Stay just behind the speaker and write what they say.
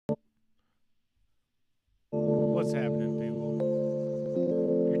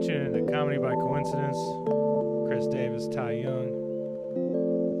Comedy by Coincidence. Chris Davis, Ty Young.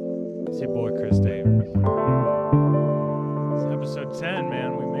 It's your boy Chris Davis. It's episode 10,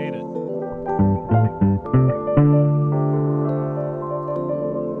 man. We made it.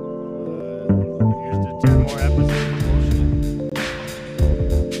 Here's to 10 more episodes of bullshit.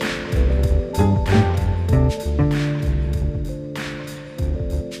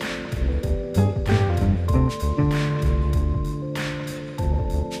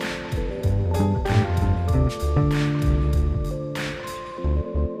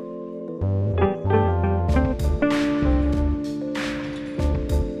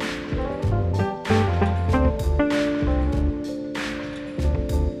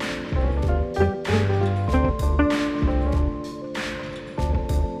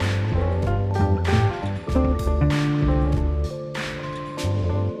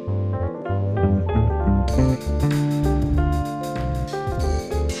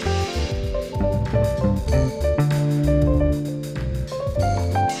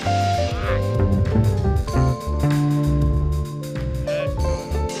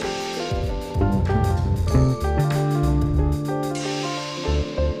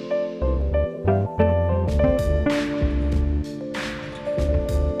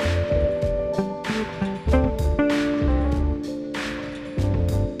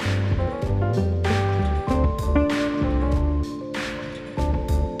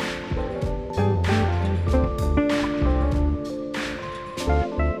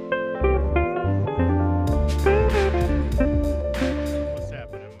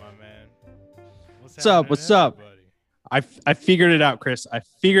 What's up? I figured it out, Chris. I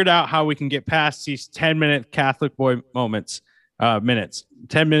figured out how we can get past these 10-minute Catholic boy minutes.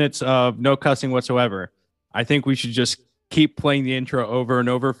 10 minutes of no cussing whatsoever. I think we should just keep playing the intro over and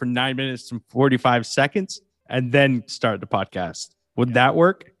over for 9 minutes and 45 seconds and then start the podcast. Would that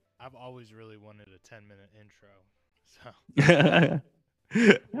work? I've always really wanted a 10-minute intro. So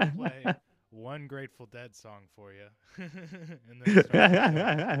we'll play one Grateful Dead song for you. And then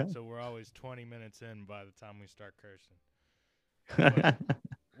start so we're always 20 minutes in by the time we start cursing.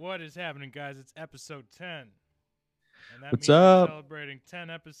 What is happening, guys? It's episode 10. And that What's means we're up? celebrating 10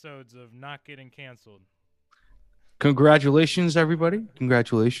 episodes of not getting canceled. Congratulations, everybody.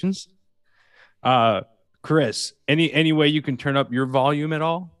 Congratulations. Chris, any way you can turn up your volume at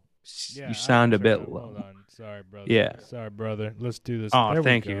all? Yeah, You sound a bit Hold low. on. Sorry, brother. Yeah. Sorry, brother. Let's do this. Oh, There we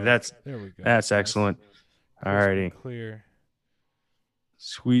thank go. you. There we go. That's excellent. Crisp and Alrighty. Clear.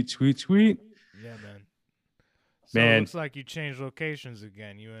 Sweet. Yeah, man. So Man. it looks like you changed locations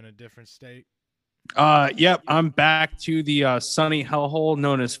again. You in a different state? Yep. I'm back to the sunny hellhole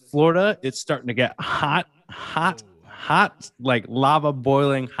known as Florida. It's starting to get hot, like lava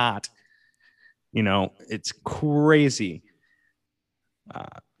boiling hot. You know, it's crazy.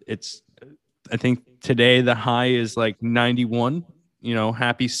 I think today the high is like 91. You know,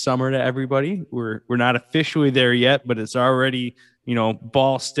 happy summer to everybody. We're not officially there yet, but it's already, you know,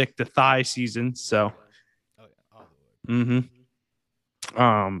 ball stick to thigh season. So, Oh, yeah.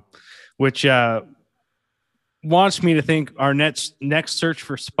 All the way. which wants me to think our next search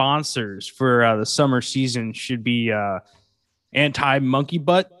for sponsors for the summer season should be anti-monkey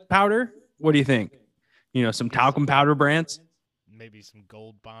butt powder. What do you think? You know, some talcum powder brands. Maybe some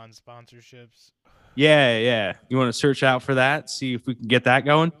gold bond sponsorships. Yeah. You want to search out for that? See if we can get that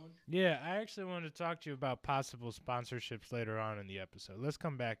going. Yeah, I actually wanted to talk to you about possible sponsorships later on in the episode. Let's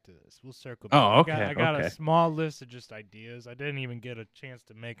come back to this. We'll circle back. Oh, okay. I got a small list of just ideas. I didn't even get a chance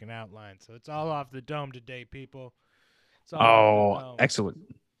to make an outline, so it's all off the dome today, people. It's all off the dome.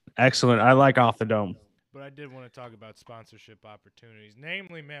 Excellent. I like off the dome. But I did want to talk about sponsorship opportunities.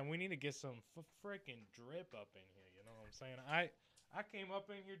 Namely, man, we need to get some freaking drip up in here. You know what I'm saying? I came up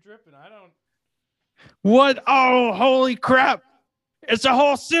in here dripping. I don't. What? Oh, holy crap! It's a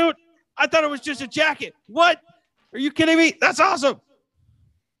whole suit. I thought it was just a jacket. What? Are you kidding me? That's awesome.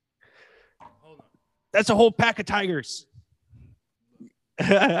 Hold on. That's a whole pack of tigers.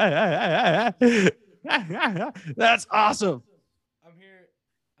 That's awesome.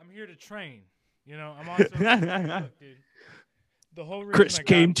 I'm here to train. You know, I'm also look, dude. The whole reason Chris I got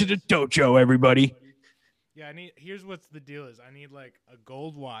came to the dojo, everybody. Yeah, here's what's the deal is. I need like a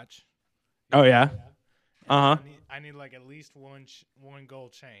gold watch. Oh, yeah? And I need like at least one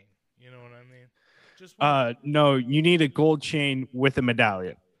gold chain. You know what I mean? Just one. No, you need a gold chain with a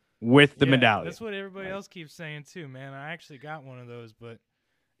medallion. With the medallion. That's what everybody else keeps saying too, man. I actually got one of those, but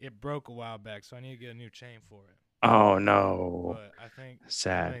it broke a while back, so I need to get a new chain for it. Oh no. But I think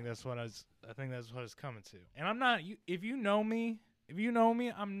that's what it's coming to. And I'm not. If you know me,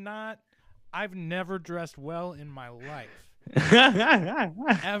 I'm not. I've never dressed well in my life.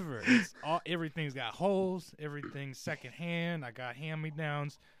 Ever. It's everything's got holes. Everything's secondhand. I got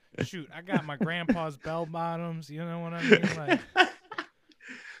hand-me-downs. Shoot, I got my grandpa's bell bottoms. You know what I mean? Like,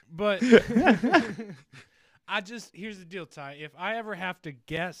 but here's the deal, Ty. If I ever have to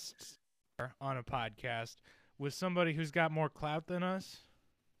guest on a podcast with somebody who's got more clout than us,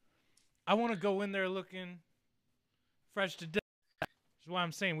 I want to go in there looking fresh to death. That's why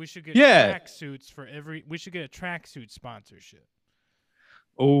I'm saying we should get tracksuits for every. We should get a tracksuit sponsorship.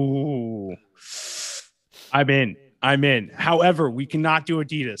 Oh, I'm in. However, we cannot do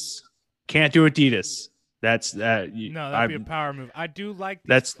Adidas. Can't do Adidas. That's that. No, that'd be a power move. I do like.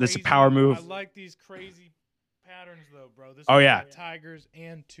 That's a power move. I like these crazy patterns though, bro. This tigers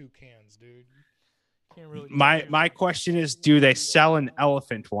and toucans, dude. Can't really. My question is, do they sell an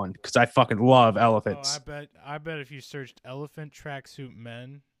elephant one? Because I fucking love elephants. Oh, I bet if you searched elephant tracksuit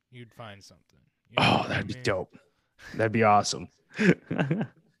men, you'd find something. That'd be dope. That'd be awesome.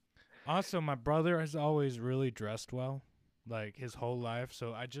 Also, my brother has always really dressed well, like his whole life.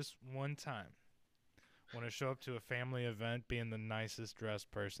 So I just one time want to show up to a family event, being the nicest dressed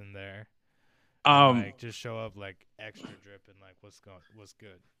person there. Like just show up like extra dripping, like what's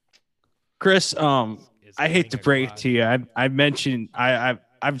good. Chris, I hate to break it to you. I've mentioned I've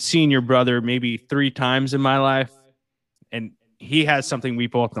seen your brother maybe 3 times in my life, and he has something we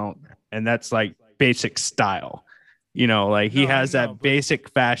both don't, and that's like basic style. You know, like he has that basic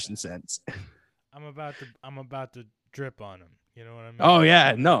fashion sense. I'm about to drip on him. You know what I mean? Oh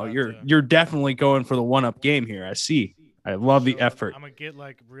yeah, no, you're definitely going for the 1-up game here. I see. I love the effort. I'm gonna get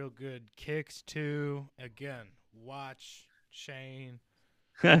like real good kicks too. Again, watch, chain.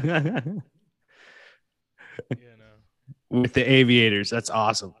 With the aviators, that's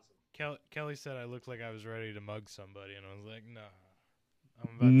awesome. Kelly said I looked like I was ready to mug somebody, and I was like, no, I'm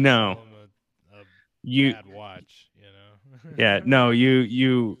about to sell him a bad watch, you know. Yeah, no,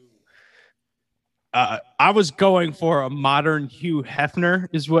 you. I was going for a modern Hugh Hefner,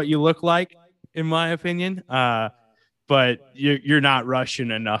 is what you look like, in my opinion. But you're not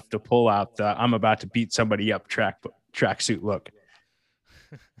Russian enough to pull out the I'm about to beat somebody up tracksuit look.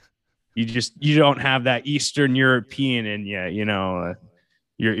 You don't have that Eastern European in you, you know.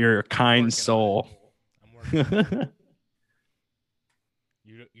 You're a kind soul. I'm working.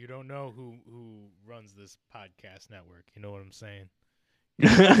 You don't know who runs this podcast network. You know what I'm saying? You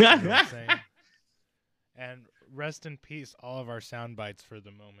know what I'm saying? And rest in peace, all of our sound bites for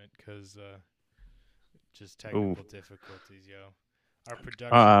the moment, because just technical difficulties, yo. Our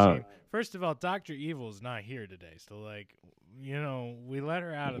production team. First of all, Dr. Evil's not here today, so like, you know, we let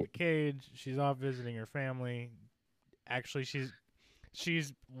her out of the cage. She's off visiting her family. Actually,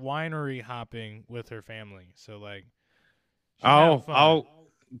 she's winery hopping with her family. So like, I'll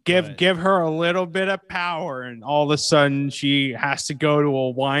give her a little bit of power, and all of a sudden she has to go to a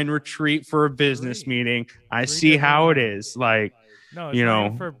wine retreat for a business meeting. I see how it is. Like, no, it's not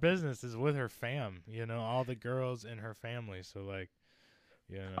even for business. It's with her fam. You know, all the girls in her family. So like.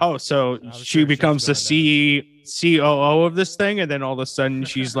 Yeah. So she becomes the COO of this thing, and then all of a sudden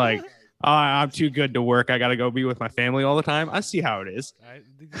she's like, I'm too good to work. I got to go be with my family all the time. I see how it is.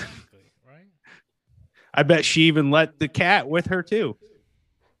 Exactly, right? I bet she even let the cat with her, too.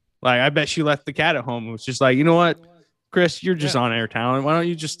 Like, I bet she left the cat at home. It was just like, you know what, Chris, you're just on air talent. Why don't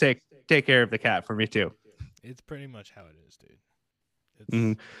you just take care of the cat for me, too? It's pretty much how it is, dude. It's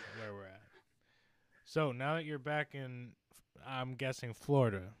where we're at. So now that you're back in... I'm guessing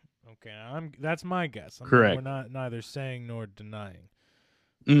Florida. Okay, that's my guess. Correct. We're not neither saying nor denying.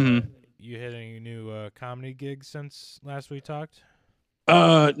 Mm-hmm. You hit any new comedy gigs since last we talked?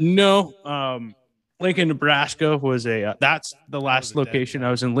 No. Lincoln, Nebraska was that's the last location. I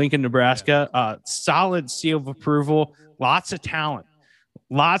was in Lincoln, Nebraska. Solid seal of approval. Lots of talent.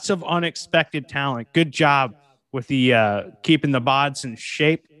 Lots of unexpected talent. Good job with the keeping the bods in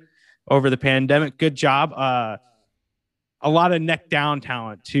shape over the pandemic. Good job. A lot of neck down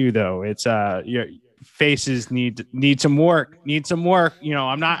talent too, though. It's your faces need some work. You know,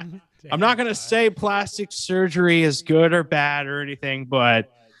 I'm not gonna say plastic surgery is good or bad or anything,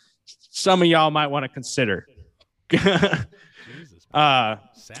 but some of y'all might want to consider. Jesus,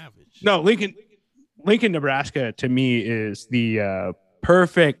 savage. No, Lincoln, Nebraska to me is the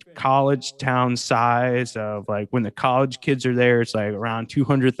perfect college town size of like when the college kids are there, it's like around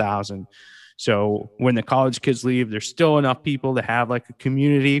 200,000. So when the college kids leave, there's still enough people to have like a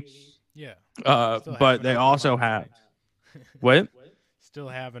community. Yeah. But they also have what? Still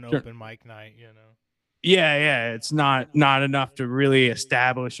have an open mic night, you know. Yeah. It's not enough to really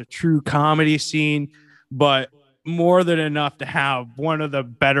establish a true comedy scene, but more than enough to have one of the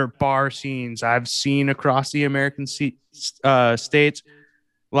better bar scenes I've seen across the American states.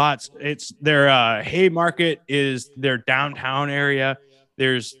 Lots. It's their Haymarket is their downtown area.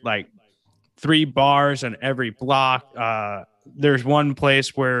 There's like 3 bars on every block. There's one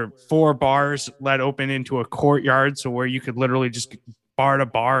place where 4 bars let open into a courtyard, so where you could literally just bar to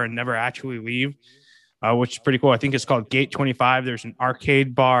bar and never actually leave, which is pretty cool. I think it's called Gate 25. There's an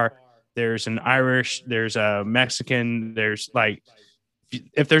arcade bar. There's an Irish. There's a Mexican. There's like,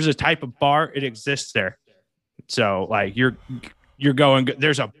 if there's a type of bar, it exists there. So like you're going.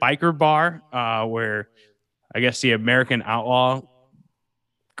 There's a biker bar where I guess the American Outlaw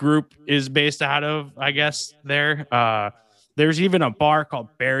group is based out of, I guess, there. There's even a bar called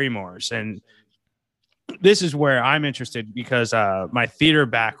Barrymore's, and this is where I'm interested because my theater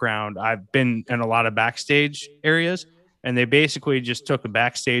background, I've been in a lot of backstage areas, and they basically just took the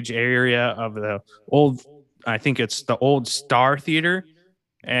backstage area of the old, I think it's the old Star Theater,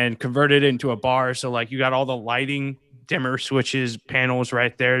 and converted it into a bar. So like you got all the lighting, dimmer switches, panels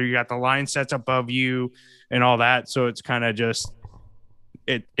right there. You got the line sets above you and all that. So it's kind of just,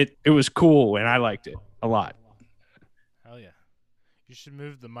 it was cool, and I liked it a lot. Hell yeah. You should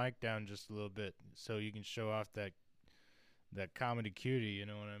move the mic down just a little bit so you can show off that comedy cutie, you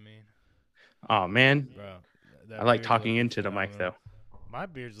know what I mean? Oh man. Bro, I like talking into the mic though. My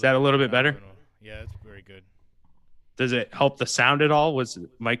beard's is that a little bit better? Yeah, it's very good. Does it help the sound at all? Was the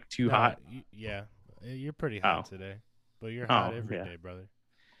mic too hot? Yeah. You're pretty hot today. But you're hot every day, brother.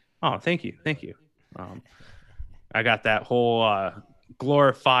 Oh, thank you. Thank you. I got that whole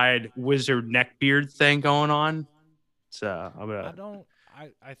glorified wizard neck beard thing going on. So I'm gonna.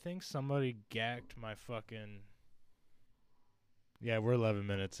 I think somebody gagged my fucking. Yeah, we're 11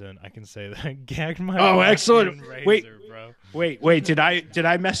 minutes in. I can say that. Gagged my. Oh, excellent! Razor, wait. Did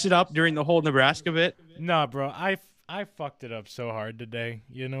I mess it up during the whole Nebraska bit? No, bro. I fucked it up so hard today.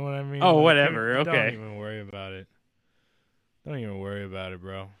 You know what I mean? Oh, whatever. Okay. Don't even worry about it. Don't even worry about it,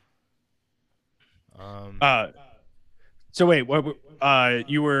 bro. So wait, what?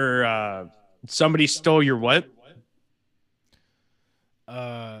 You were somebody stole your what?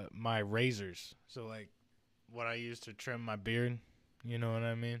 My razors. So like, what I use to trim my beard. You know what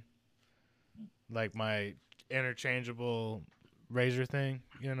I mean? Like my interchangeable razor thing.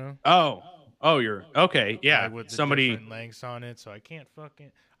 You know? Oh, you're okay. Yeah, like with the somebody different lengths on it, so I can't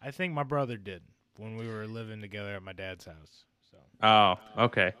fucking. I think my brother did when we were living together at my dad's house. So. Oh,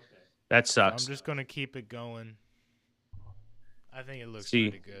 okay. That sucks. So I'm just gonna keep it going. I think it looks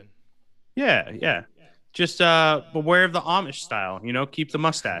pretty good. Yeah. Just beware of the Amish style. You know, keep the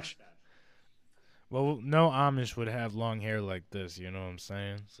mustache. Well, no Amish would have long hair like this. You know what I'm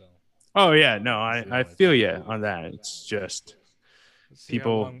saying? So. Oh yeah, no, I feel you on that. It's just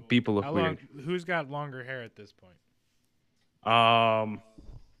people look weird. Who's got longer hair at this point?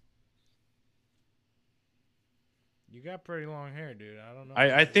 You got pretty long hair, dude. I don't know.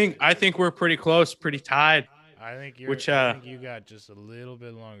 I think we're pretty close, pretty tied. I think you got just a little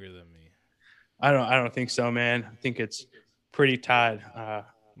bit longer than me. I don't think so, man. I think it's pretty tied.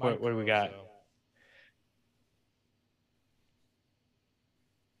 What do we got? So.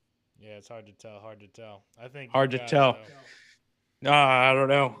 Yeah, it's hard to tell. I think hard to tell. I don't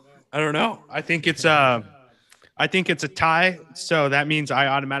know. I think it's a tie, so that means I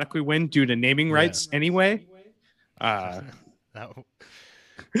automatically win due to naming rights anyway. For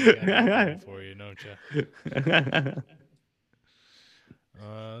you, don't you?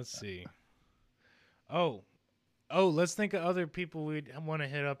 Let's see. Oh, let's think of other people we'd want to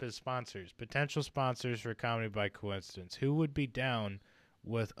hit up as sponsors, potential sponsors for Comedy by Coincidence. Who would be down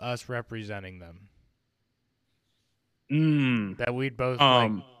with us representing them? That we'd both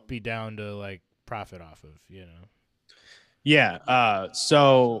be down to like profit off of, you know. Yeah.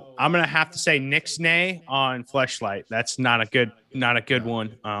 So I'm gonna have to say Nixnay on Fleshlight. That's not a good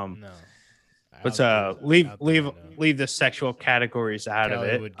one. No. Let's leave the sexual categories out Kelly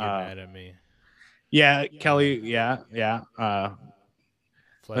of it. Would get mad at me. Yeah, Kelly. Yeah.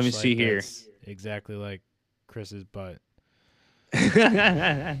 Let me see here. Exactly like Chris's butt.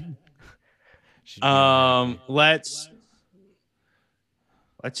 Let's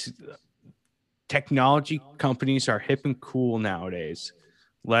technology companies are hip and cool nowadays.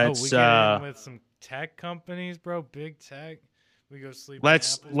 Let's we get in with some tech companies, bro. Big tech. We go sleep.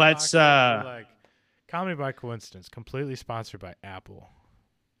 Let's like Comedy by Coincidence, completely sponsored by Apple.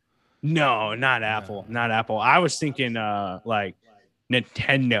 No, not Apple. Not Apple. I was thinking like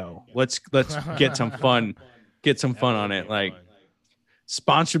Nintendo. Let's get some fun. Get some fun on it. Like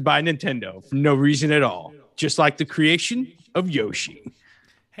sponsored by Nintendo for no reason at all. Just like the creation of Yoshi.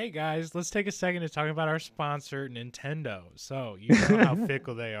 Hey guys, let's take a second to talk about our sponsor, Nintendo. So, you know how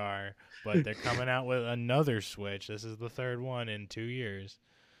fickle they are, but they're coming out with another Switch. This is the third one in 2 years.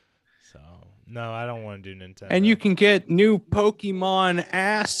 So, no, I don't want to do Nintendo. And you can get new Pokemon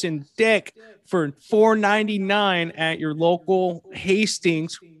ass and dick for $4.99 at your local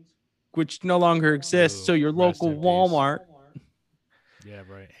Hastings, which no longer exists. Ooh, So your rest local in peace. Walmart. Yeah,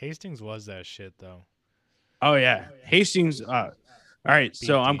 right. Hastings was that shit, though. Oh yeah, Hastings. All right,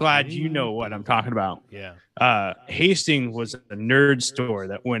 so I'm glad you know what I'm talking about. Yeah. Hastings was a nerd store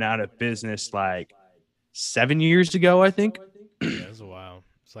that went out of business like 7 years ago, I think. Yeah, it was a while.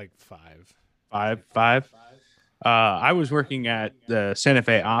 It's like 5. Five. I was working at the Santa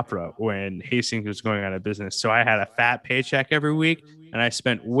Fe Opera when Hastings was going out of business, so I had a fat paycheck every week, and I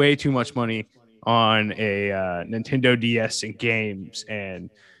spent way too much money on a Nintendo DS and games,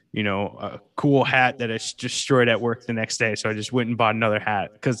 and a cool hat that I destroyed at work the next day. So I just went and bought another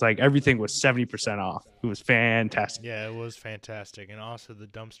hat because like everything was 70% off. It was fantastic. Yeah, it was fantastic, and also the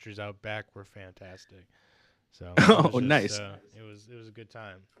dumpsters out back were fantastic. So Oh, nice. It was a good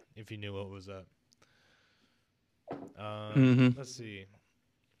time if you knew what was up. Mhm. Let's see.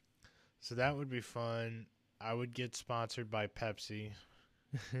 So that would be fun. I would get sponsored by Pepsi.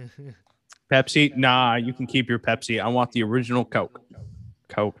 Pepsi? Nah, you can keep your Pepsi. I want the original Coke.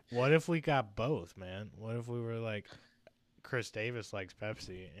 Coke. What if we got both, man? What if we were like, Chris Davis likes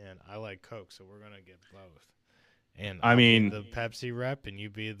Pepsi and I like Coke, so we're gonna get both. And I I'll mean, be the Pepsi rep and you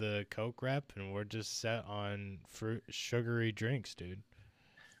be the Coke rep, and we're just set on fruit sugary drinks, dude.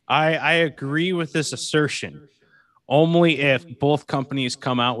 I agree with this assertion only if both companies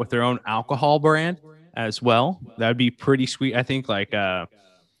come out with their own alcohol brand as well. That'd be pretty sweet. I think like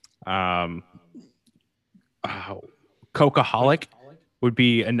um uh, Coca-holic would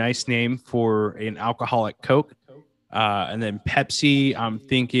be a nice name for an alcoholic Coke. And then Pepsi, I'm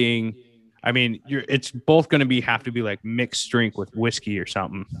thinking, I mean, it's both going to have to be like mixed drink with whiskey or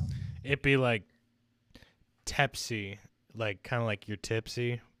something. It'd be like Tepsi, like kind of like you're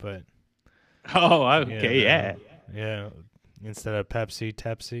tipsy, but Oh, okay, yeah. yeah. Instead of Pepsi,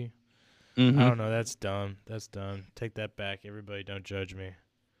 Tepsi. Mm-hmm. I don't know. That's dumb. That's dumb. Take that back. Everybody, don't judge me.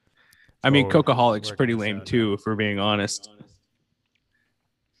 I mean, Coca-Holic's pretty lame too, if we're being honest.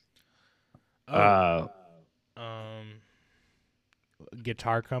 Oh,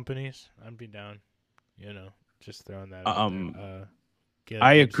 guitar companies. I'd be down. Just throwing that out there.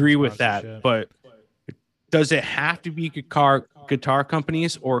 I agree with that, but does it have to be guitar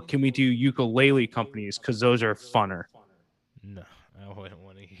companies, or can we do ukulele companies? Because those are funner. No, I wouldn't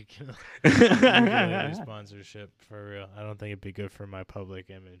want a ukulele sponsorship for real. I don't think it'd be good for my public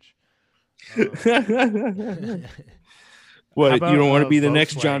image. What, you don't want to be the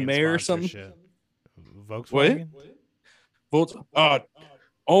next John Mayer or something? Volkswagen? What?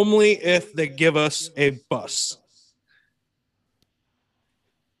 Only if they give us a bus.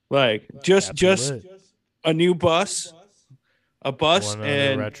 Like just a new bus, a bus, one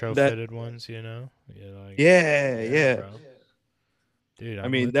and of the retrofitted ones, yeah. Bro. Dude, I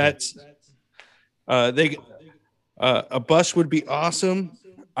mean that's a bus would be awesome.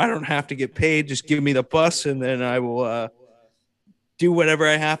 I don't have to get paid. Just give me the bus, and then I will do whatever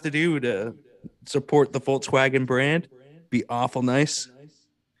I have to do to support the Volkswagen brand. Be awful nice.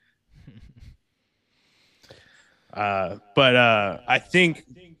 But I think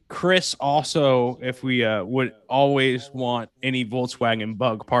Chris also, if we would always want any Volkswagen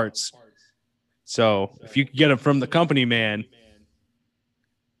bug parts. So if you could get them from the company, man.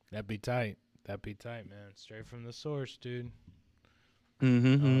 That'd be tight. That'd be tight, man. Straight from the source, dude.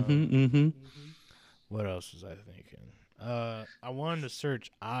 What else was I thinking? I wanted to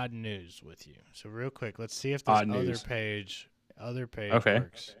search odd news with you. So real quick, let's see if this other page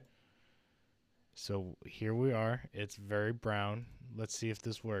works. So here we are. It's very brown. Let's see if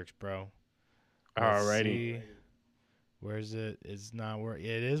this works, bro. Alrighty. Where is it? It's not working.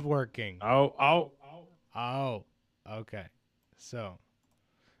 It is working. Oh. Okay. So,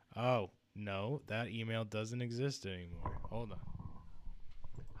 no, that email doesn't exist anymore. Hold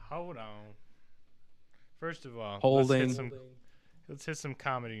on. First of all, let's hit some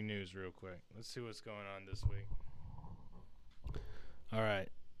comedy news real quick. Let's see what's going on this week. All right.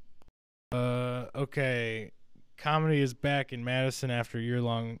 Okay. Comedy is back in Madison after a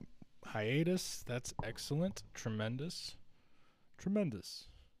year-long hiatus. That's excellent. Tremendous.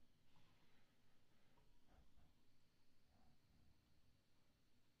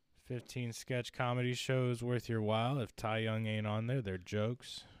 15 sketch comedy shows worth your while. If Ty Young ain't on there, they're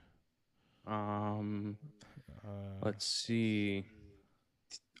jokes. Let's see.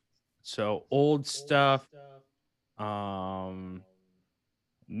 So old stuff.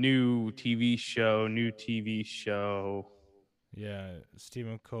 New TV show. Yeah,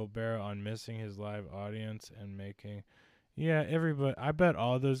 Stephen Colbert on missing his live audience and making. Yeah, everybody. I bet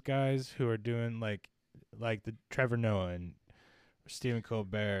all those guys who are doing like the Trevor Noah and Stephen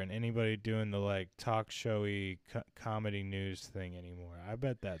Colbert and anybody doing the like talk showy comedy news thing anymore. I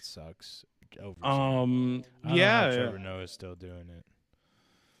bet that sucks. Over. I don't know how Trevor Noah is still doing it.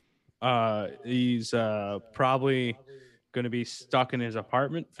 He's probably going to be stuck in his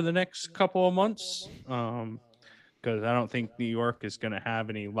apartment for the next couple of months. Because I don't think New York is going to have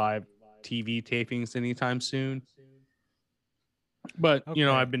any live TV tapings anytime soon. But you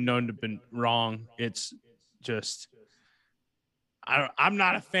know, I've been known to have been wrong. It's just I'm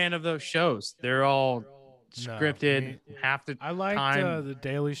not a fan of those shows. They're all scripted. Half the I liked the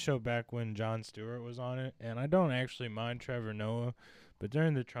Daily Show back when Jon Stewart was on it, and I don't actually mind Trevor Noah, but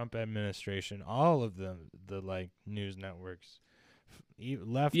during the Trump administration, all of the like news networks,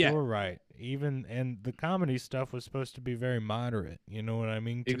 left or right, and the comedy stuff was supposed to be very moderate. You know what I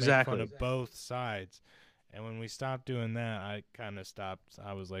mean? To make fun of both sides. And when we stopped doing that, I kind of stopped.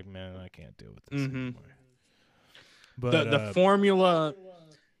 I was like, man, I can't deal with this anymore. But the formula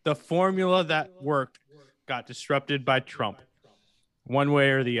that worked got disrupted by Trump, one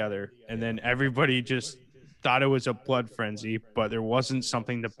way or the other, and then everybody just thought it was a blood frenzy, but there wasn't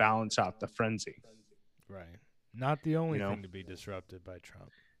something to balance out the frenzy. Right. Not the only thing to be disrupted by Trump.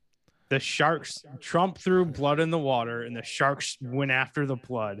 The sharks, Trump threw blood in the water, and the sharks went after the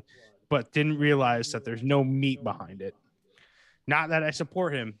blood, but didn't realize that there's no meat behind it. Not that I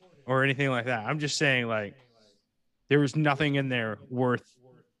support him or anything like that. I'm just saying, like, there was nothing in there worth.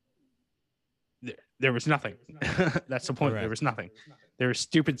 There was nothing. That's the point. Correct. There was nothing. There were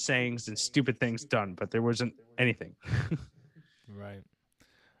stupid sayings and stupid things done, but there wasn't anything. Right.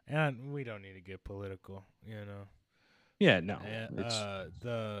 And we don't need to get political, you know. Yeah, no.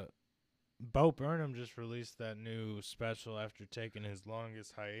 The Bo Burnham just released that new special after taking his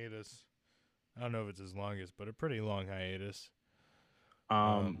longest hiatus. I don't know if it's his longest, but a pretty long hiatus.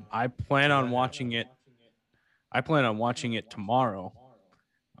 I plan on watching it. I plan on watching it tomorrow.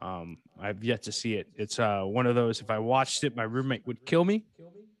 I've yet to see it. It's one of those, if I watched it, my roommate would kill me.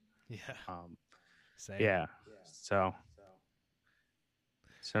 Yeah. Same. Yeah. So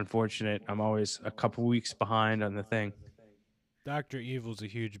it's unfortunate. I'm always a couple weeks behind on the thing. Dr. Evil's a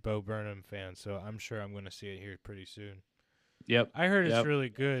huge Bo Burnham fan, so I'm sure I'm going to see it here pretty soon. Yep. I heard it's really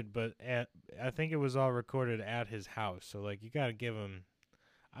good, but I think it was all recorded at his house, so like you got to give him.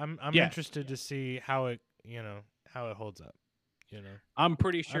 I'm interested to see how it holds up. You know, I'm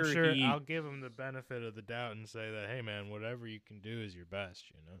pretty sure. I'll give him the benefit of the doubt and say that, hey man, whatever you can do is your best.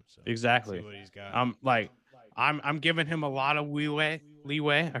 You know. So exactly. See what he's got. I'm giving him a lot of leeway.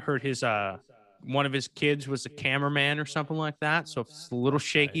 I heard his one of his kids was a cameraman or something like that. So if it's a little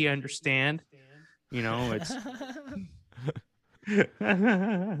shaky, I understand. You know, it's.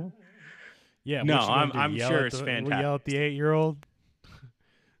 Yeah. No, I'm sure it's fantastic. We yell at the 8-year-old.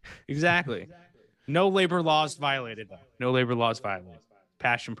 Exactly. No labor laws violated, though. No labor laws violated.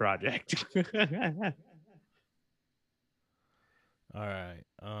 Passion project. All right.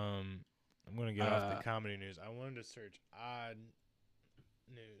 I'm going to get off the comedy news. I wanted to search odd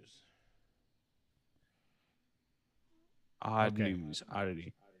news. News.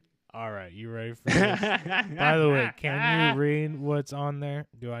 Oddity. All right. You ready for this? By the way, can you read what's on there?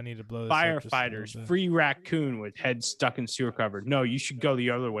 Do I need to blow this Firefighters, free raccoon with head stuck in sewer cover. No, you should go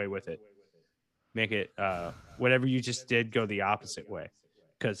the other way with it. Make it whatever you just did, go the opposite way,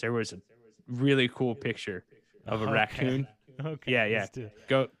 because there was a really cool picture of a raccoon. Okay. Yeah.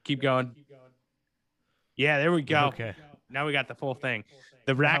 Go, keep going. Yeah, there we go. Okay. Now we got the full thing.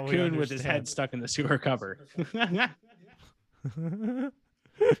 The raccoon with his head stuck in the sewer cover.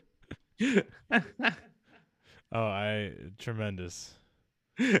 Tremendous.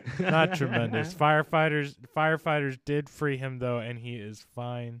 Not tremendous. Firefighters did free him though, and he is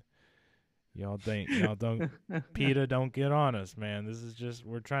fine. Y'all don't PETA, don't get on us, man. This is just,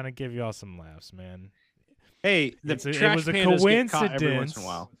 we're trying to give y'all some laughs, man. Hey, it was a coincidence. Every once in a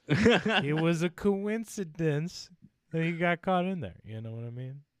while. It was a coincidence that he got caught in there. You know what I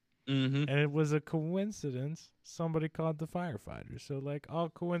mean? Mm-hmm. And it was a coincidence somebody called the firefighters. So, like, all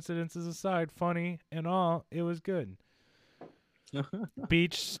coincidences aside, funny and all, it was good.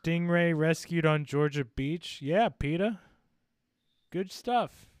 Beach stingray rescued on Georgia beach. Yeah, PETA. Good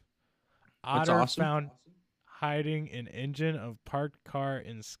stuff. Otter found hiding an engine of parked car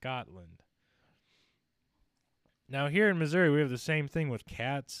in Scotland. Now, here in Missouri, we have the same thing with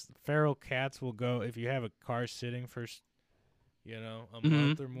cats. Feral cats will go, if you have a car sitting for, a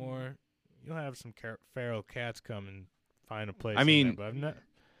month or more, you'll have some feral cats come and find a place. I mean, in there, but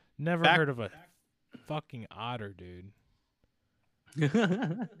Never heard of a fucking otter, dude.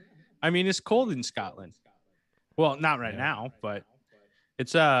 I mean, it's cold in Scotland. Well, not right now, but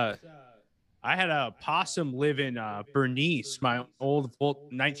it's I had a possum live in Bernice, my old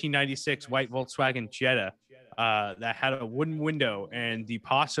 1996 white Volkswagen Jetta that had a wooden window, and the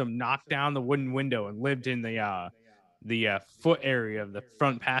possum knocked down the wooden window and lived in the foot area of the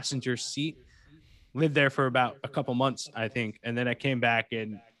front passenger seat. Lived there for about a couple months, I think, and then I came back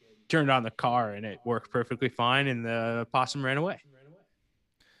and turned on the car, and it worked perfectly fine, and the possum ran away.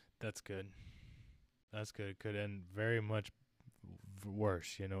 That's good. That's good. Could end very much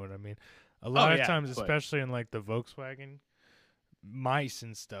worse. You know what I mean? A lot of times, especially in like the Volkswagen, mice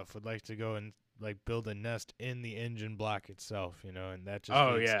and stuff would like to go and like build a nest in the engine block itself, you know, and that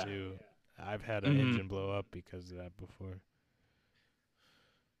just leads to. I've had an engine blow up because of that before.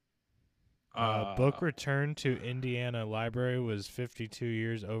 Book return to Indiana Library was 52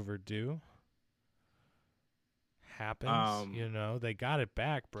 years overdue. Happens, you know, they got it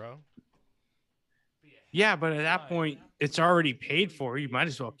back, bro. Yeah, but at that point, it's already paid for. You might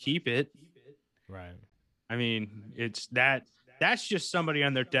as well keep it. Right. I mean, it's that's just somebody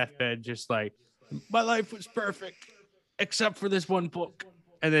on their deathbed, just like, my life was perfect, except for this one book.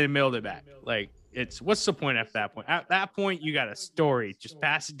 And then mailed it back. Like, what's the point after that point? At that point, you got a story. Just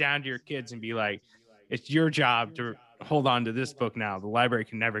pass it down to your kids and be like, it's your job to hold on to this book now. The library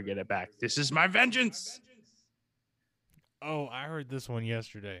can never get it back. This is my vengeance. Oh, I heard this one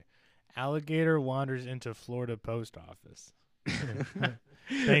yesterday. Alligator wanders into Florida post office.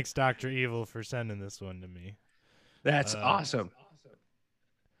 Thanks, Dr. Evil, for sending this one to me. That's awesome.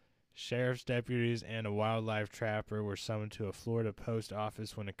 Sheriff's deputies and a wildlife trapper were summoned to a Florida post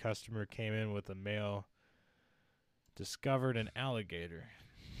office when a customer came in with a mail. Discovered an alligator.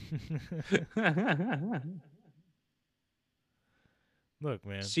 Look,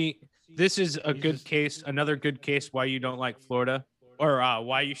 man. See, this is a good case. Another good case why you don't like Florida, or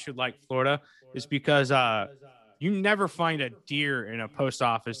why you should like Florida, is because you never find a deer in a post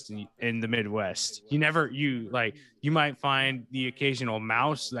office in the Midwest. You might find the occasional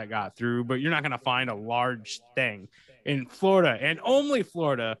mouse that got through, but you're not going to find a large thing. In Florida, and only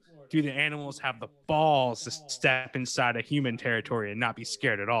Florida, do the animals have the balls to step inside a human territory and not be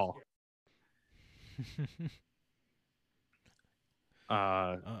scared at all.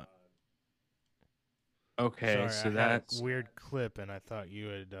 Okay, sorry, so that's a weird clip, and I thought you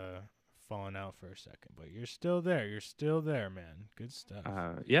had fallen out for a second, but you're still there. You're still there, man. Good stuff.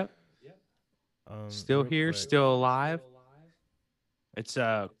 Yep. Still here, still alive. It's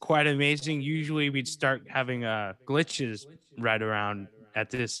quite amazing. Usually we'd start having glitches right around at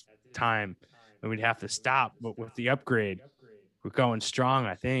this time, and we'd have to stop. But with the upgrade, we're going strong,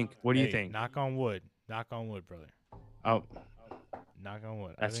 I think. What do you think? Knock on wood. Knock on wood, brother. Oh. Knock on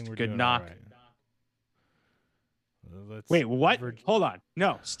wood. That's I think we're good doing knock. All right. Wait, what? Hold on.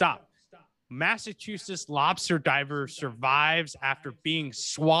 No, stop. Massachusetts lobster diver survives after being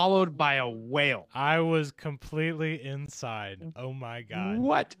swallowed by a whale. I was completely inside. Oh my God.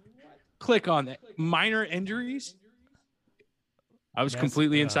 What? Click on it. Minor injuries? I was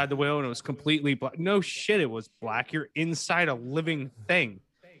completely inside the whale, and it was completely black. No shit, it was black. You're inside a living thing.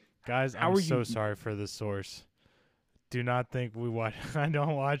 Guys, I'm so sorry for the source. Do not think we watch. I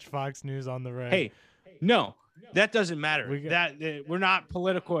don't watch Fox News on the right. Hey, no. That doesn't matter. We're not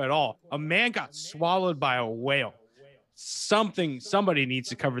political at all. A man got swallowed by a whale. Somebody needs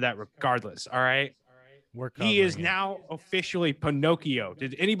to cover that regardless. All right. He is now officially Pinocchio.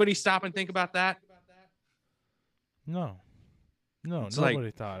 Did anybody stop and think about that? No,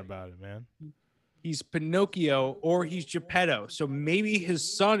 nobody thought about it, man. He's Pinocchio or he's Geppetto. So maybe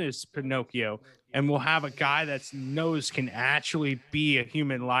his son is Pinocchio, and we'll have a guy that's nose can actually be a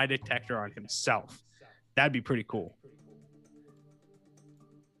human lie detector on himself. That'd be pretty cool.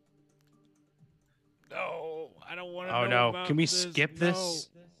 No, I don't want to know. Oh, no. About Can we this. skip this?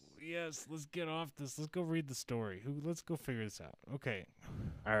 No. Yes, let's get off this. Let's go read the story. Let's go figure this out. Okay.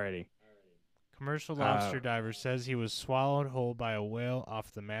 Alrighty. Commercial lobster diver says he was swallowed whole by a whale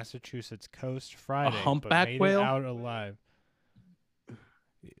off the Massachusetts coast Friday. A humpback but made whale? It out alive.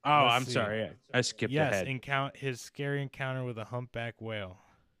 I'm sorry. I skipped ahead. Yes, his scary encounter with a humpback whale.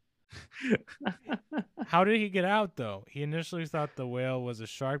 How did he get out, though? He initially thought the whale was a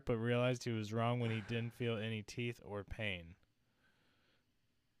shark, but realized he was wrong when he didn't feel any teeth or pain.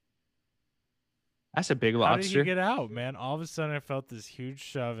 That's a big lobster. How did he get out, man? All of a sudden, I felt this huge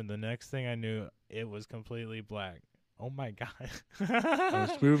shove, and the next thing I knew, it was completely black. Oh, my God. I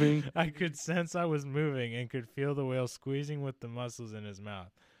was moving. I could sense I was moving and could feel the whale squeezing with the muscles in his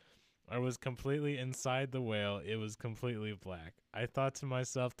mouth. I was completely inside the whale. It was completely black. I thought to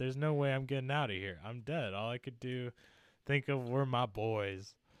myself, there's no way I'm getting out of here. I'm dead. All I could think of were my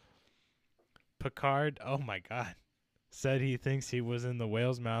boys. Picard, oh my God, said he thinks he was in the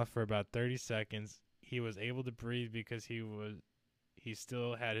whale's mouth for about 30 seconds. He was able to breathe because he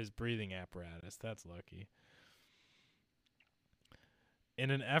still had his breathing apparatus. That's lucky. In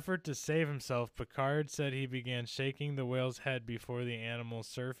an effort to save himself, Picard said he began shaking the whale's head before the animal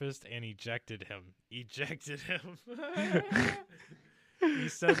surfaced and ejected him. Ejected him. He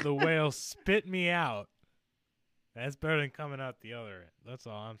said the whale spit me out. That's better than coming out the other end. That's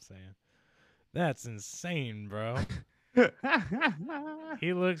all I'm saying. That's insane, bro.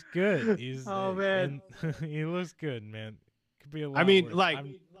 He looks good. Man. He looks good, man. Could be a lot I mean, worse.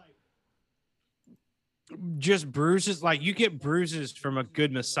 just bruises, like you get bruises from a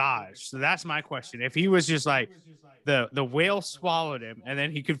good massage. So that's my question. If he was just like the whale swallowed him and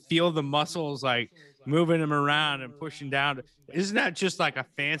then he could feel the muscles like moving him around and pushing down, isn't that just like a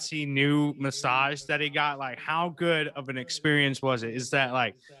fancy new massage that he got? Like, how good of an experience was it? Is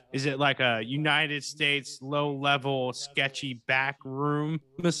it like a United States low level sketchy back room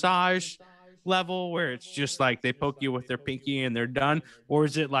massage level where it's just like they poke you with their pinky and they're done? Or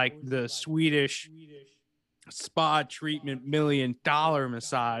is it like the Swedish spa treatment $1 million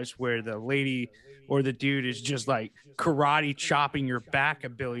massage where the lady or the dude is just like karate chopping your back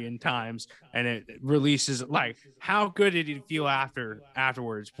 1 billion times and it releases? Like, how good did he feel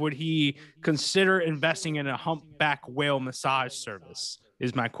afterwards? Would he consider investing in a humpback whale massage service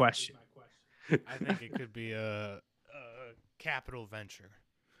is my question. I think it could be a capital venture.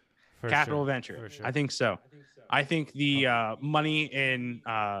 Capital venture. For sure. I think so. I think the money in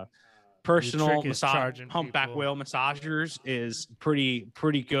personal massage humpback whale massagers is pretty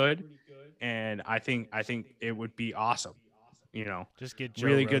good, and I think it would be awesome. You know, just get Joe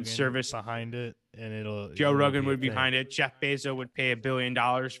really Rogan good service behind it, and Joe Rogan would be behind it. Jeff Bezos would pay $1 billion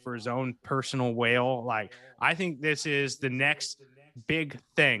for his own personal whale. Like, I think this is the next big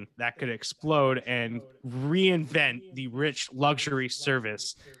thing that could explode and reinvent the rich luxury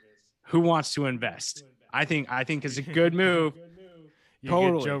service. Who wants to invest? I think it's a good move. You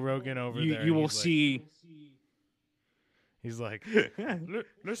totally. Get Joe Rogan over there. You will see. He's like,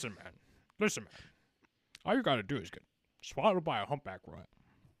 listen, man. All you got to do is get swallowed by a humpback whale.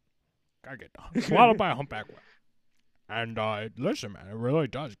 Gotta get swallowed by a humpback whale. And listen, man, it really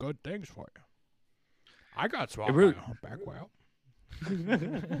does good things for you. I got swallowed by a humpback whale.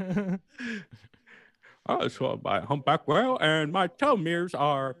 I was swallowed by a humpback whale, and my telomeres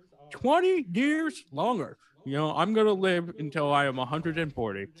are 20 years longer. You know, I'm going to live until I am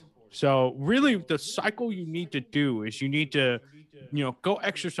 140. So really the cycle you need to do is you need to, go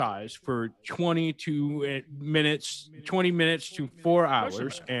exercise for 20 minutes to 4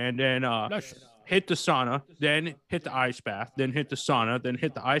 hours, and then hit the sauna, then hit the ice bath, then hit the sauna, then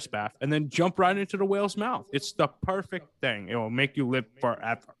hit the ice bath, and then jump right into the whale's mouth. It's the perfect thing. It will make you live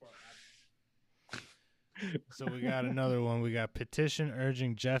forever. So we got another one. We got petition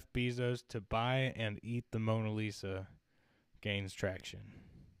urging Jeff Bezos to buy and eat the Mona Lisa gains traction.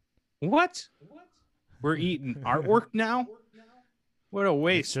 What? We're eating artwork now? What a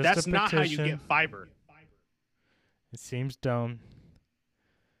waste. That's not how you get fiber. It seems dumb.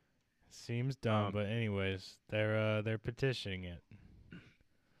 But anyways, they're petitioning it.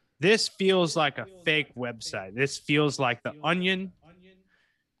 This feels like a fake website. This feels like The Onion.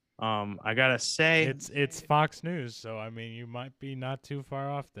 I gotta say, it's Fox News, so I mean, you might be not too far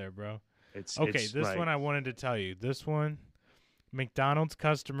off there, bro. This one I wanted to tell you. This one, McDonald's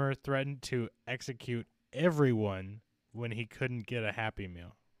customer threatened to execute everyone when he couldn't get a Happy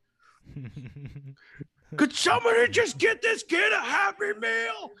Meal. Could somebody just get this kid a Happy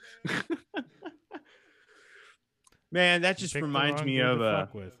Meal? Man, that just reminds me of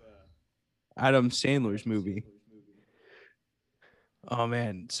Adam Sandler's movie. Oh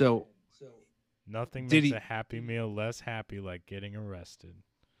man, so nothing makes a Happy Meal less happy like getting arrested.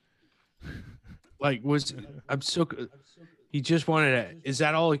 He just wanted is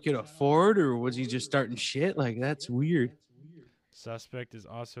that all he could afford, or was he just starting shit? Like, that's weird. Suspect is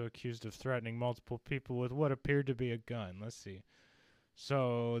also accused of threatening multiple people with what appeared to be a gun. Let's see.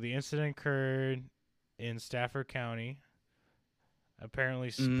 So the incident occurred in Stafford County. Apparently,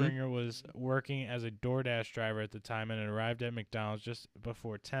 Springer was working as a DoorDash driver at the time and arrived at McDonald's just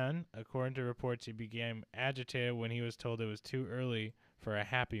before 10. According to reports, he became agitated when he was told it was too early for a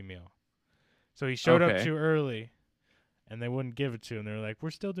Happy Meal. So he showed up too early, and they wouldn't give it to him. They were like,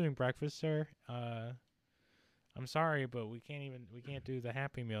 "We're still doing breakfast, sir. I'm sorry, but we can't do the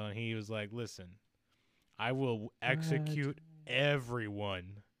Happy Meal." And he was like, "Listen, I will execute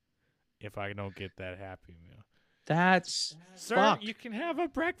everyone if I don't get that Happy Meal. That's Sir, fucked. you can have a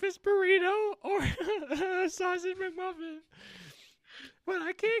breakfast burrito or a sausage McMuffin, but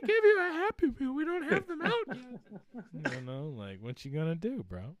I can't give you a Happy Meal. We don't have them out yet. Like, what you gonna do,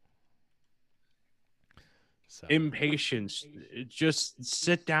 bro? So, Impatience. Just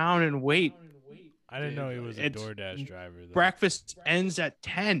sit down and wait. I didn't know he was a DoorDash driver, though. Breakfast ends at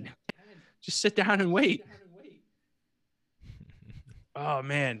 10. Just sit down and wait. Oh,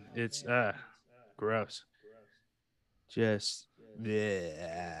 man. It's gross. Just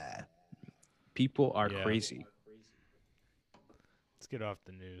bleh. People are crazy. Let's get off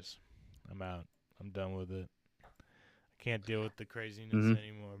the news. I'm out. I'm done with it. I can't deal with the craziness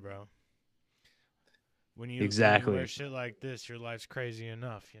anymore, bro. When you wear shit like this, your life's crazy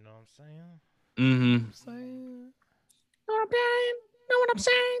enough. You know what I'm saying? Know what I'm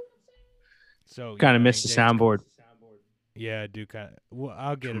saying? So kind of missed the soundboard. Yeah, I do kind of. Well,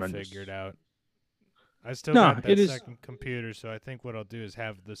 I'll get it figured out. I still got that second computer, so I think what I'll do is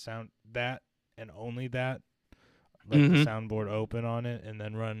have the sound that and only that, like the soundboard open on it, and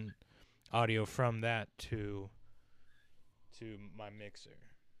then run audio from that to my mixer.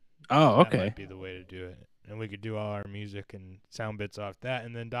 Oh, okay. That might be the way to do it. And we could do all our music and sound bits off that,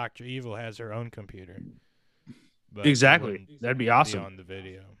 and then Dr. Evil has her own computer. But exactly. That'd be awesome. On the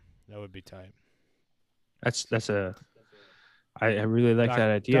video, that would be tight. I really like that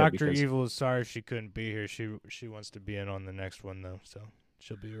idea. Dr. Evil is sorry she couldn't be here. She wants to be in on the next one though, so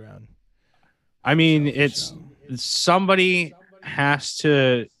she'll be around. I mean, somebody has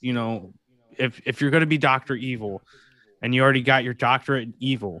to, if you're going to be Dr. Evil and you already got your doctorate in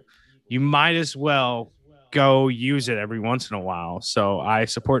evil, you might as well go use it every once in a while. So I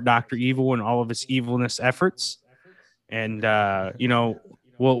support Dr. Evil and all of his evilness efforts. And,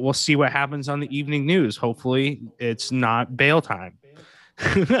 we'll see what happens on the evening news. Hopefully it's not bail time.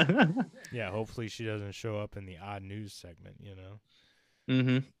 Yeah, hopefully she doesn't show up in the odd news segment,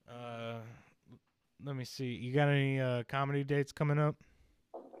 Let me see. You got any comedy dates coming up?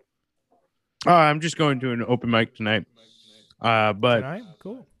 I'm just going to an open mic tonight. But tonight?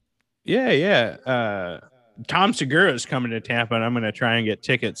 Cool. Yeah. Tom Segura is coming to Tampa, and I'm going to try and get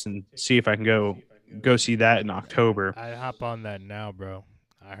tickets and see if I can go see that in October. I hop on that now, bro.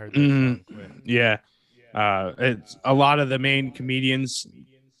 I heard that quick. Yeah. It's a lot of the main comedians'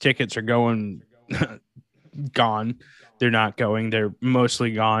 tickets are gone. They're not going. They're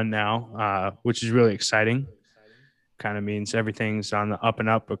mostly gone now, which is really exciting. Kind of means everything's on the up and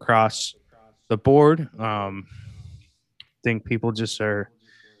up across the board. I think people just are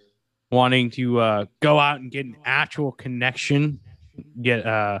wanting to go out and get an actual connection, get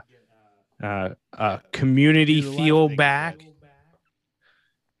a community feel back.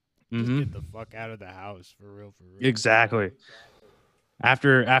 Just get the fuck out of the house for real. Exactly.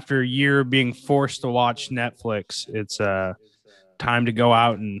 After a year of being forced to watch Netflix, it's time to go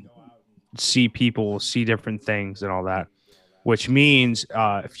out and see people, see different things and all that. Which means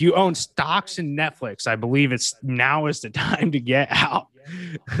if you own stocks in Netflix, I believe now is the time to get out.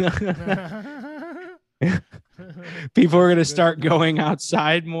 People are going to start going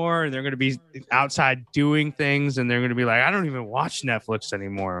outside more, and they're going to be outside doing things, and they're going to be like, I don't even watch Netflix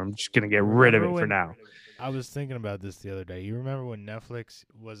anymore. I'm just going to get rid of it for now. I was thinking about this the other day. You remember when Netflix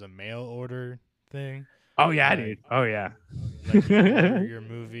was a mail order thing? Oh, yeah, dude. Oh, yeah. Like you order your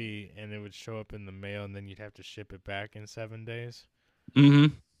movie, and it would show up in the mail, and then you'd have to ship it back in 7 days.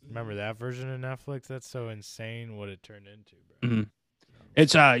 Mm-hmm. Remember that version of Netflix? That's so insane what it turned into, bro. Mm-hmm.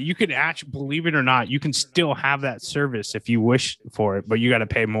 It's you can actually, believe it or not, you can still have that service if you wish for it, but you got to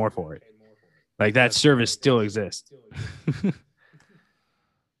pay more for it. Like that service still exists.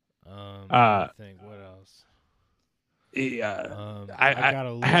 I think what else? Yeah, I got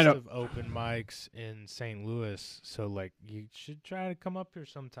a list of open mics in St. Louis, so like you should try to come up here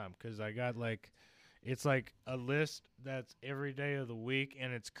sometime because I got it's like a list that's every day of the week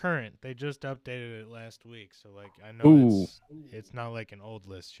and it's current. They just updated it last week, so like I know it's not like an old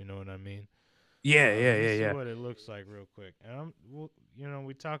list. You know what I mean? Yeah. See what it looks like real quick. And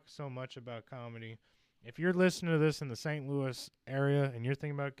we talk so much about comedy. If you're listening to this in the St. Louis area and you're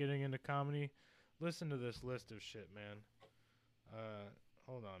thinking about getting into comedy, listen to this list of shit, man.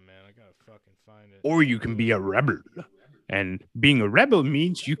 Hold on, man. I gotta fucking find it. Or you can be a rebel. And being a rebel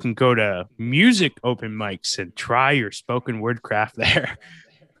means you can go to music open mics and try your spoken word craft there.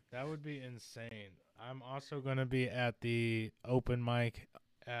 That would be insane. I'm also going to be at the open mic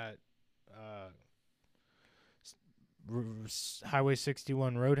at Highway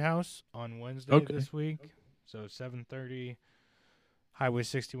 61 Roadhouse on Wednesday this week. So 7:30, Highway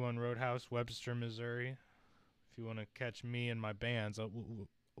 61 Roadhouse, Webster, Missouri. If you want to catch me and my bands,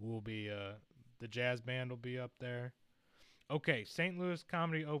 will be the jazz band will be up there. Okay, St. Louis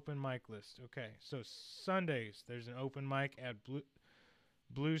Comedy Open Mic List. Okay, so Sundays there's an open mic at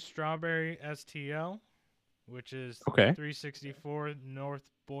Blue Strawberry STL, which is 364 North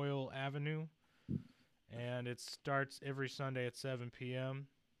Boyle Avenue, and it starts every Sunday at 7 p.m.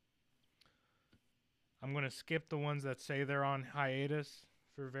 I'm going to skip the ones that say they're on hiatus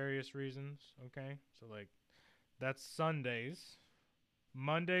for various reasons, okay? So, like, that's Sundays.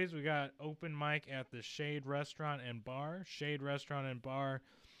 Mondays, we got open mic at the Shade Restaurant and Bar. Shade Restaurant and Bar,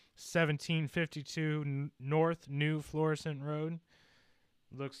 1752 North New Florissant Road.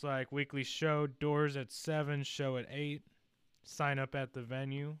 Looks like weekly show, doors at 7, show at 8. Sign up at the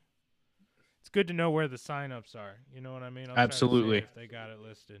venue. It's good to know where the sign-ups are. You know what I mean? I'll Absolutely. try to see if they got it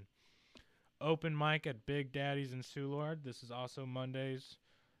listed. Open mic at Big Daddy's in Soulard. This is also Mondays.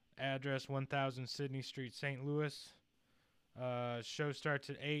 Address 1000 Sydney Street, St. Louis. Show starts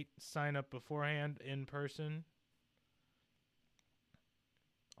at 8. Sign up beforehand in person.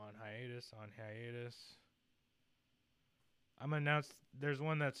 On hiatus. I'm going to announce there's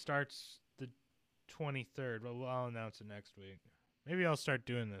one that starts the 23rd, but I'll announce it next week. Maybe I'll start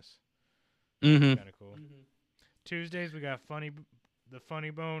doing this. Mm-hmm. Kind of cool. Tuesdays, we got the Funny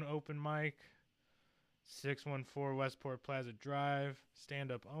Bone open mic, 614 Westport Plaza Drive,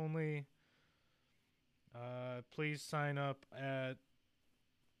 stand up only. Please sign up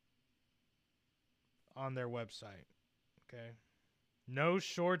on their website. Okay. No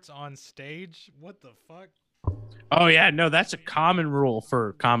shorts on stage. What the fuck? Oh yeah, no, that's a common rule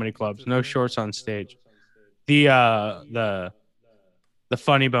for comedy clubs. No shorts on stage. The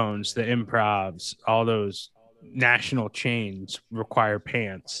Funny Bones, the Improvs, all those national chains require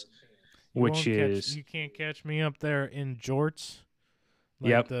pants, you can't catch me up there in jorts.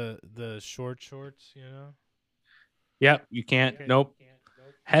 Like the shorts, you know? Yep, you can't. Okay. Nope.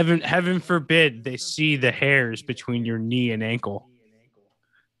 Heaven forbid they see the hairs between your knee and ankle.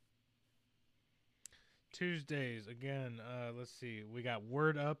 Tuesdays, again, let's see. We got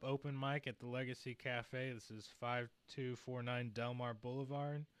Word Up open mic at the Legacy Cafe. This is 5249 Delmar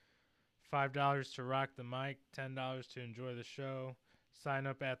Boulevard. $5 to rock the mic, $10 to enjoy the show. Sign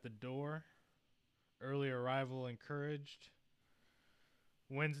up at the door. Early arrival encouraged.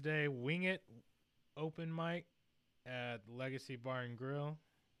 Wednesday, Wing It open mic at Legacy Bar and Grill.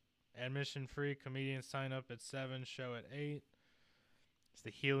 Admission free. Comedians sign up at 7, show at 8. It's the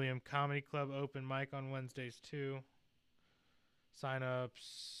Helium Comedy Club open mic on Wednesdays too.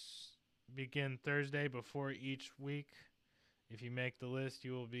 Sign-ups begin Thursday before each week. If you make the list,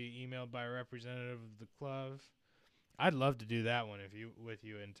 you will be emailed by a representative of the club. I'd love to do that one with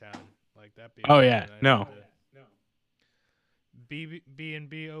you in town. Like that'd be. Oh yeah, no.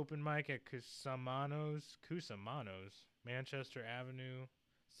 B&B open mic at Cusamanos, Manchester Avenue.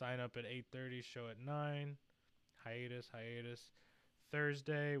 Sign up at 8:30, show at 9. Hiatus.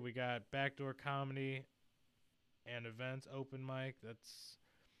 Thursday, we got Backdoor Comedy and Events open mic. That's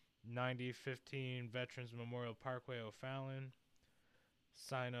 9015 Veterans Memorial Parkway, O'Fallon.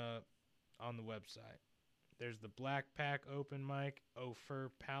 Sign up on the website. There's the Black Pack open mic, Ophir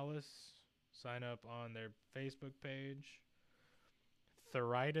Palace. Sign up on their Facebook page.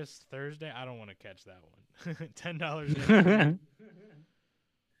 Thoritis Thursday. I don't want to catch that one. $10.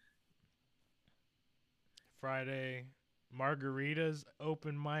 Friday, Margaritas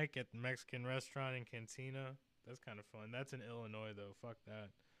open mic at the Mexican restaurant in Cantina. That's kind of fun. That's in Illinois, though. Fuck that.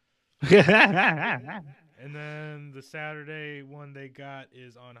 And then the Saturday one they got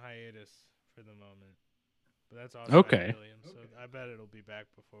is on hiatus for the moment. But that's also okay. William, so I bet it'll be back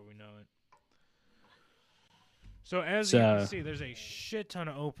before we know it. So as you can see, there's a shit ton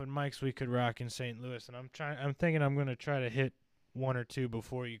of open mics we could rock in St. Louis, and I'm thinking I'm gonna try to hit one or two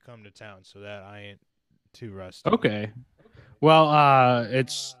before you come to town, so that I ain't too rusty. Okay. Well,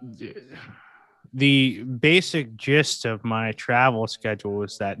 it's the basic gist of my travel schedule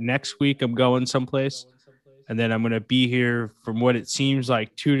is that next week I'm going someplace, and then I'm gonna be here from what it seems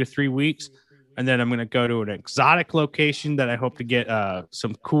like 2 to 3 weeks. And then I'm going to go to an exotic location that I hope to get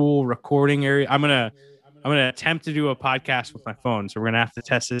some cool recording area. I'm going to attempt to do a podcast with my phone. So we're going to have to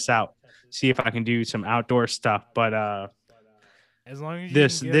test this out, see if I can do some outdoor stuff. But as long as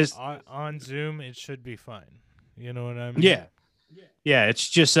you this on Zoom, it should be fine. You know what I mean? Yeah. Yeah. It's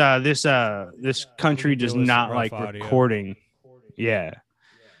just this country does not like audio. Recording. Yeah.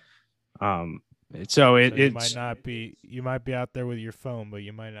 So you might be out there with your phone, but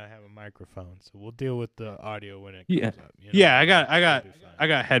you might not have a microphone. So we'll deal with the audio when it comes up. You know? Yeah, I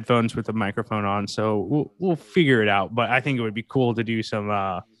got headphones with a microphone on, so we'll figure it out. But I think it would be cool to do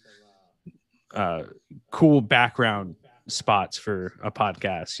some cool background spots for a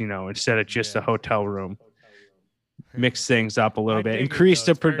podcast, instead of just a hotel room. Mix things up a little bit, increase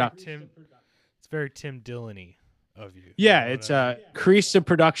the production. It's very Tim Dillon-y of you. Yeah, it's increase the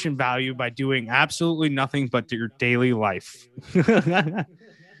production value by doing absolutely nothing but your daily life.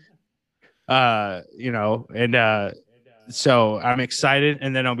 So I'm excited,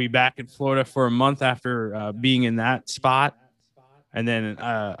 and then I'll be back in Florida for a month after being in that spot. And then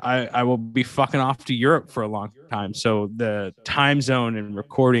I will be fucking off to Europe for a long time. So the time zone and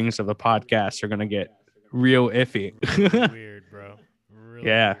recordings of the podcast are going to get real iffy. Really weird, bro. Really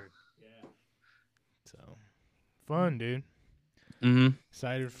yeah. Weird. So fun, dude. Mm-hmm.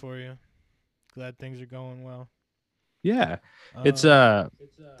 Excited for you. Glad things are going well. Yeah. It's the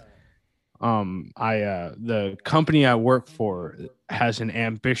company I work for has an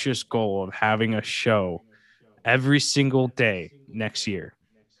ambitious goal of having a show every single day next year.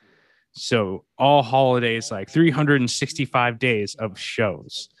 So all holidays, like 365 days of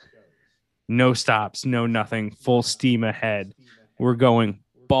shows, no stops, no nothing, full steam ahead. We're going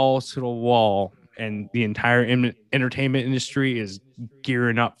balls to the wall, and the entire entertainment industry is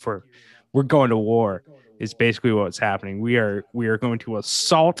gearing up for. We're going to war. Is basically what's happening. We are going to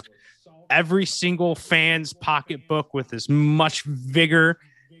assault every single fan's pocketbook with as much vigor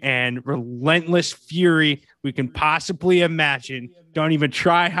and relentless fury we can possibly imagine. Don't even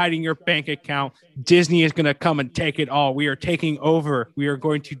try hiding your bank account. Disney is going to come and take it all. We are taking over. We are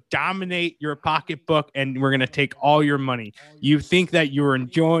going to dominate your pocketbook, and we're going to take all your money. You think that you're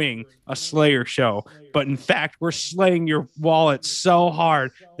enjoying a Slayer show, but in fact, we're slaying your wallet so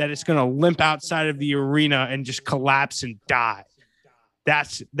hard that it's going to limp outside of the arena and just collapse and die.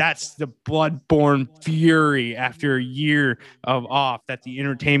 That's the blood-borne fury after a year of off that the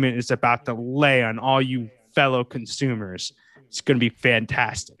entertainment is about to lay on all you fellow consumers. It's going to be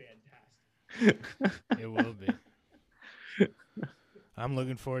fantastic. It will be. I'm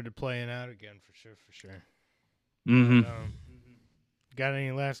looking forward to playing out again for sure. Mm-hmm. Got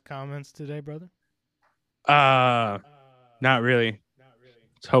any last comments today, brother? Not really. I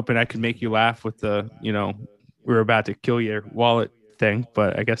was hoping I could make you laugh with the, we're about to kill your wallet thing,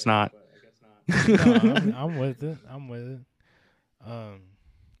 but I guess not. No, I'm with it.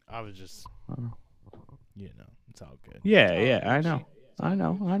 I was just, it's all good. Yeah, I know.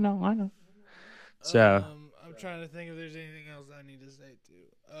 So I'm trying to think if there's anything else I need to say too.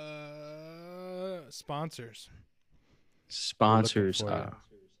 Sponsors.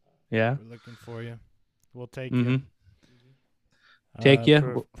 Yeah. We're looking for you. We'll take Mm-hmm. you. Take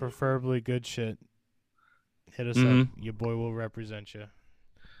you. Preferably good shit. Hit us up. Mm-hmm. Your boy will represent you.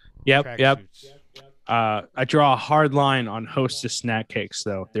 Yep. I draw a hard line on Hostess snack cakes,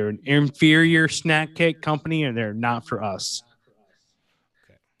 though. They're an inferior snack cake company, and they're not for us.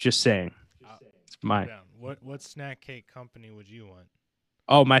 Okay. Just saying. It's mine. What snack cake company would you want?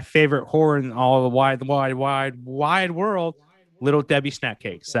 Oh, my favorite whore in all the wide world, Little Debbie snack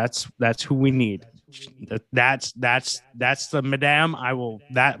cakes. That's who we need. That's the madame.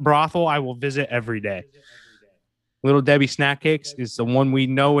 That brothel I will visit every day. Little Debbie snack cakes is the one we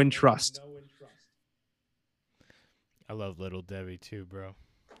know and trust. I love Little Debbie too, bro.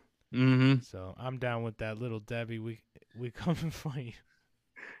 Mm-hmm. So I'm down with that, Little Debbie. We coming for you.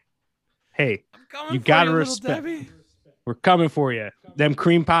 Hey, you gotta respect. We're coming for you. Them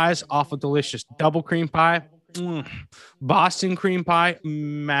cream pies, awful delicious. Double cream pie, Boston cream pie,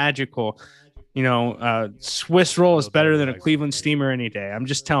 magical. Swiss roll is better than a Cleveland steamer any day. I'm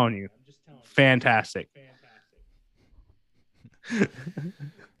just telling you, fantastic.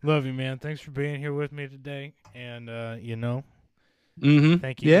 Love you, man. Thanks for being here with me today, and Mm-hmm.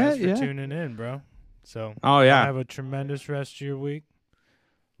 thank you guys for tuning in, bro. So, have a tremendous rest of your week.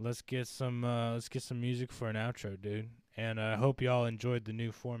 Let's get some music for an outro, dude. And I hope y'all enjoyed the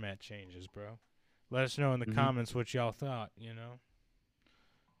new format changes, bro. Let us know in the comments what y'all thought.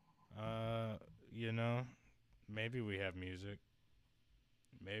 Maybe we have music.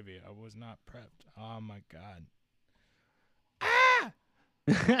 Maybe I was not prepped. Oh my god. Ah!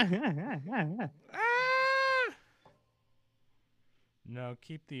 No,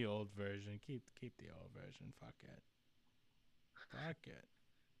 keep the old version. Keep the old version. Fuck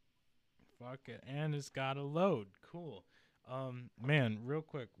it. And it's got to load. Cool. Man, real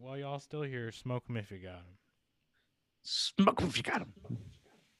quick, while y'all still here, smoke 'em if you got 'em. Smoke 'em if you got 'em.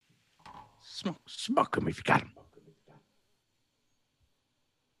 Smoke 'em if you got 'em.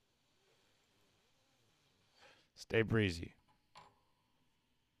 Stay breezy.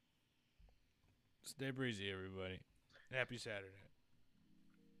 Stay breezy, everybody. Happy Saturday.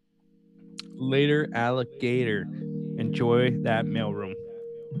 Later, alligator. Enjoy that mailroom.